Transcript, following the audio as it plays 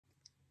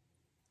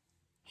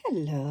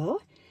Hello.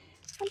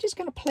 I'm just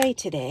going to play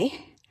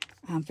today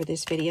for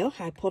this video.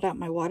 I pulled out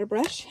my water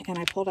brush and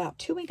I pulled out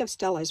two ink of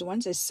Stella's.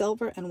 One's a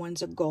silver and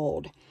one's a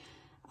gold.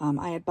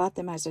 I had bought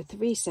them as a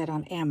 3 set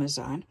on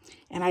Amazon.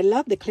 And I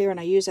love the clear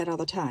and I use that all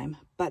the time.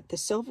 But the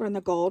silver and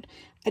the gold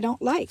I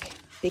don't like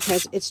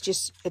because it's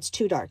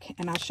too dark.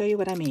 And I'll show you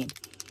what I mean.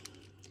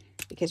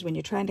 Because when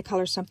you're trying to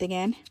color something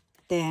in,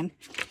 then,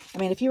 I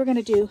mean, if you were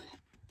going to do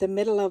the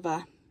middle of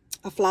a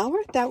flower,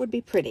 that would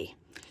be pretty.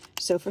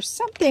 So for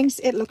some things,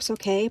 it looks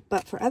okay,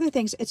 but for other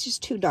things, it's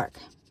just too dark.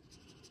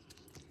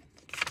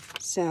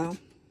 So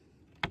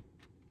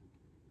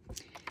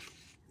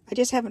I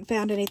just haven't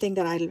found anything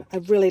that I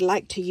really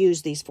like to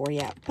use these for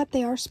yet, but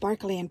they are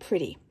sparkly and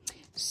pretty.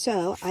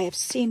 So I have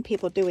seen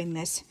people doing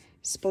this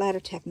splatter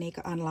technique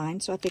online,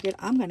 so I figured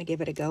I'm going to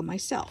give it a go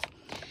myself.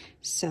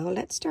 So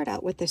let's start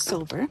out with the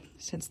silver,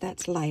 since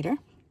that's lighter.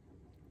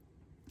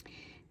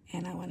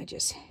 And I want to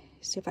just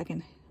see if I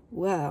can,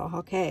 whoa,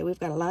 okay, we've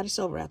got a lot of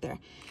silver out there.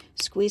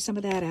 Squeeze some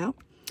of that out.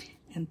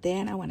 And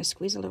then I want to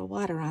squeeze a little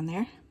water on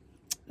there.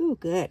 Ooh,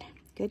 good,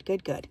 good,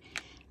 good, good.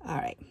 All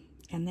right,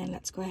 and then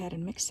let's go ahead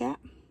and mix that.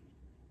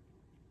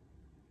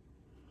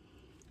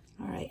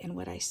 All right, and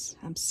what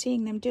I'm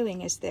seeing them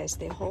doing is this.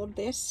 They hold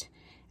this,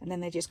 and then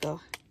they just go,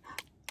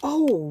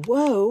 oh,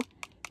 whoa,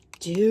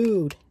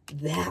 dude,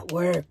 that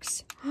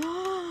works.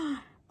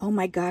 Oh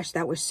my gosh,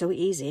 that was so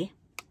easy.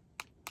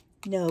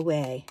 No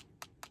way.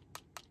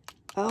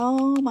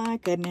 Oh my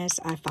goodness,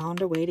 I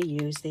found a way to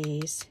use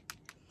these.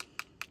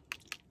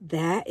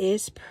 That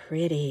is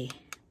pretty.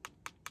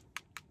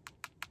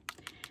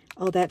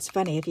 Oh, that's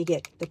funny. If you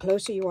get, the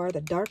closer you are, the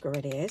darker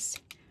it is.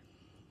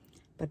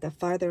 But the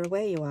farther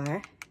away you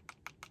are,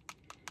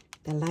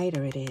 the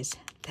lighter it is.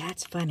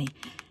 That's funny.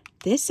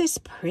 This is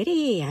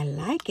pretty. I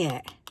like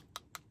it.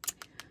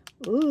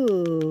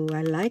 Ooh,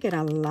 I like it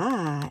a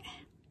lot.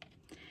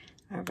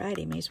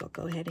 Alrighty, may as well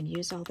go ahead and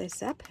use all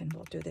this up, and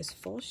we'll do this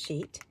full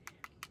sheet.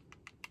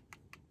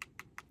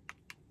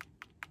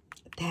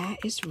 That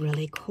is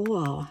really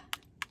cool.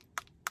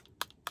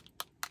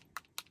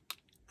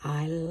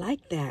 I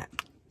like that.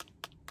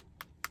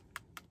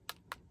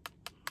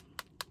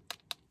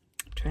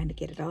 I'm trying to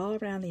get it all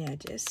around the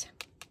edges.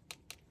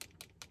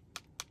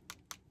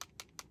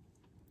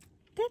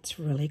 That's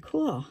really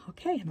cool.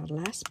 Okay, and the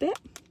last bit.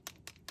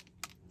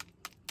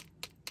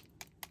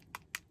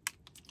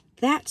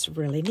 That's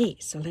really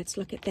neat. So let's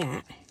look at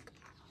that.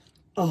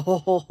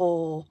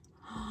 Oh,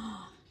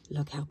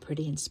 look how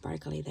pretty and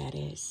sparkly that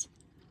is.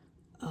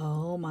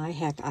 Oh my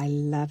heck, I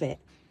love it.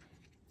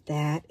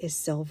 That is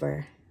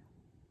silver.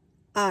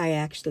 I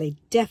actually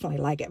definitely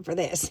like it for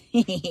this.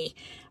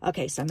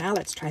 Okay, so now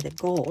let's try the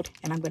gold.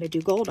 And I'm going to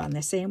do gold on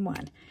the same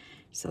one.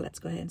 So let's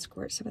go ahead and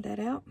squirt some of that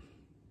out.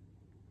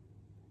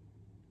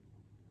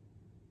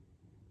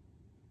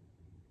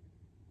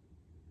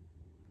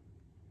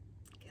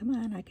 Come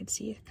on, I can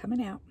see it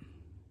coming out.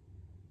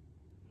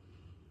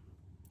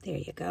 There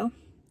you go.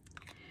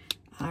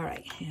 All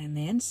right, and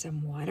then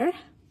some water.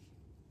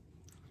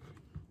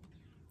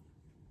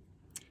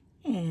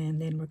 And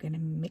then we're going to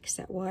mix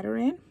that water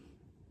in.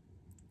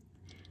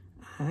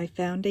 I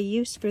found a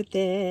use for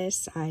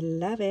this. I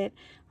love it.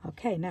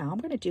 Okay, now I'm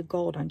going to do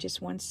gold on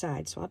just one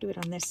side. So I'll do it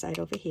on this side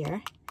over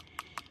here.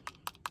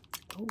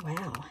 Oh,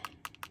 wow.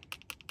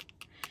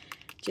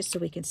 Just so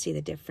we can see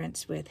the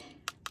difference with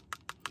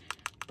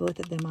both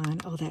of them on.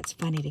 Oh, that's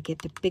funny to get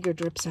the bigger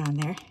drips on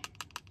there.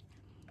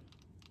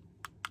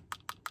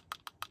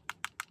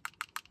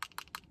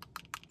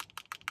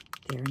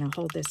 There, and I'll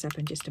hold this up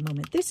in just a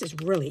moment. This is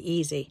really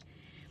easy.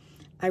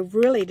 I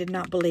really did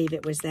not believe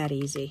it was that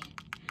easy.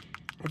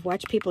 I've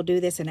watched people do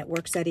this and it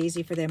works that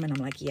easy for them, and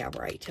I'm like, yeah,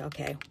 right,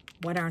 okay.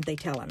 What aren't they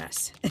telling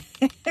us?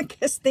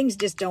 Because things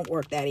just don't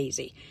work that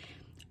easy.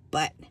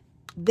 But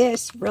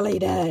this really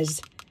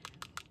does.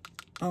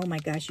 Oh my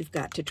gosh, you've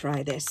got to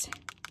try this.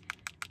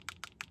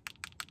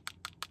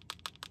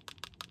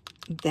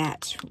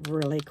 That's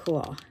really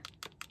cool.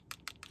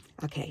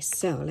 Okay,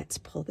 so let's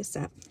pull this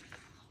up.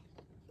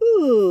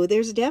 Ooh,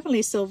 there's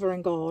definitely silver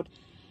and gold.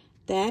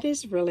 That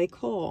is really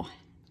cool.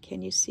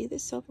 Can you see the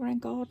silver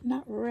and gold?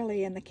 Not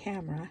really in the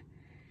camera,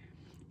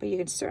 but you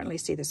can certainly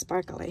see the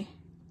sparkly.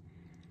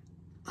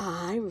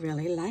 I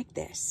really like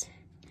this.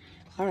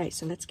 All right,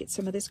 so let's get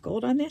some of this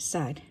gold on this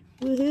side.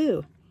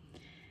 Woohoo!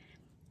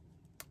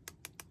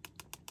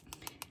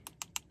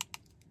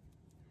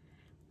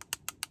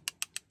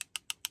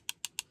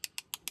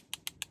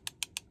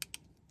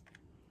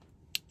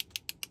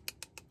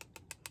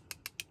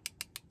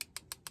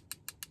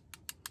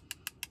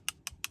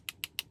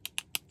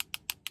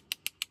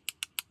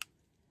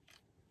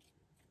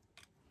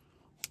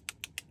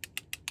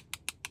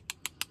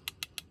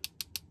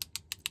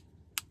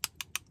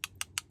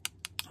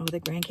 Oh, the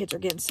grandkids are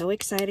getting so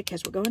excited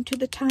because we're going to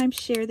the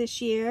timeshare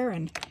this year,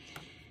 and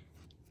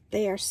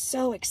they are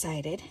so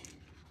excited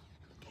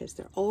because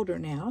they're older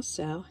now,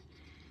 so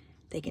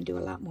they can do a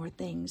lot more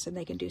things, and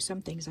they can do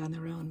some things on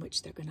their own,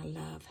 which they're going to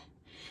love.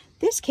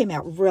 This came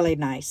out really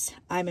nice.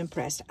 I'm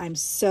impressed. I'm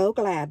so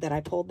glad that I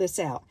pulled this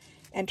out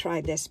and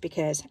tried this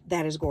because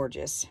that is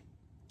gorgeous.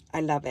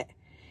 I love it.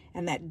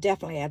 And that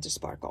definitely adds a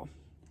sparkle.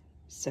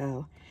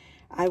 So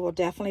I will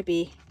definitely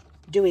be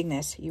doing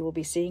this. You will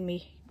be seeing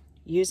me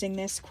using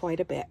this quite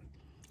a bit.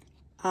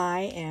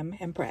 I am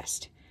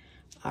impressed.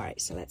 All right,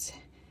 so let's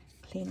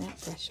clean that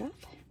brush up.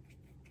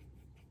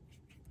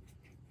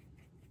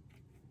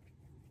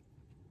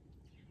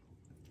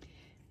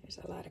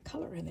 There's a lot of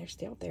color in there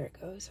still. There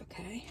it goes.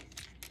 Okay.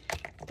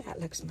 That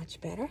looks much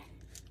better.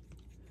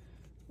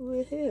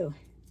 Woohoo.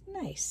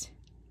 Nice.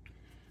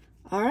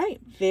 All right,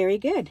 very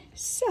good.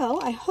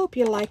 So I hope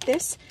you like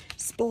this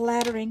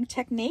splattering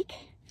technique.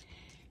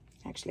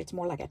 Actually, it's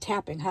more like a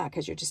tapping, huh?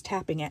 Because you're just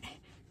tapping it.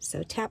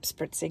 So tap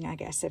spritzing, I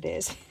guess it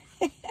is.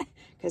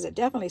 Because it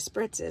definitely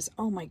spritzes.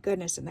 Oh my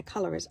goodness, and the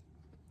color is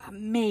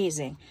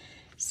amazing.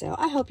 So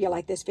I hope you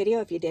like this video.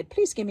 If you did,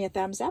 please give me a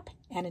thumbs up.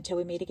 And until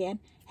we meet again,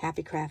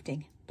 happy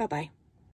crafting. Bye-bye.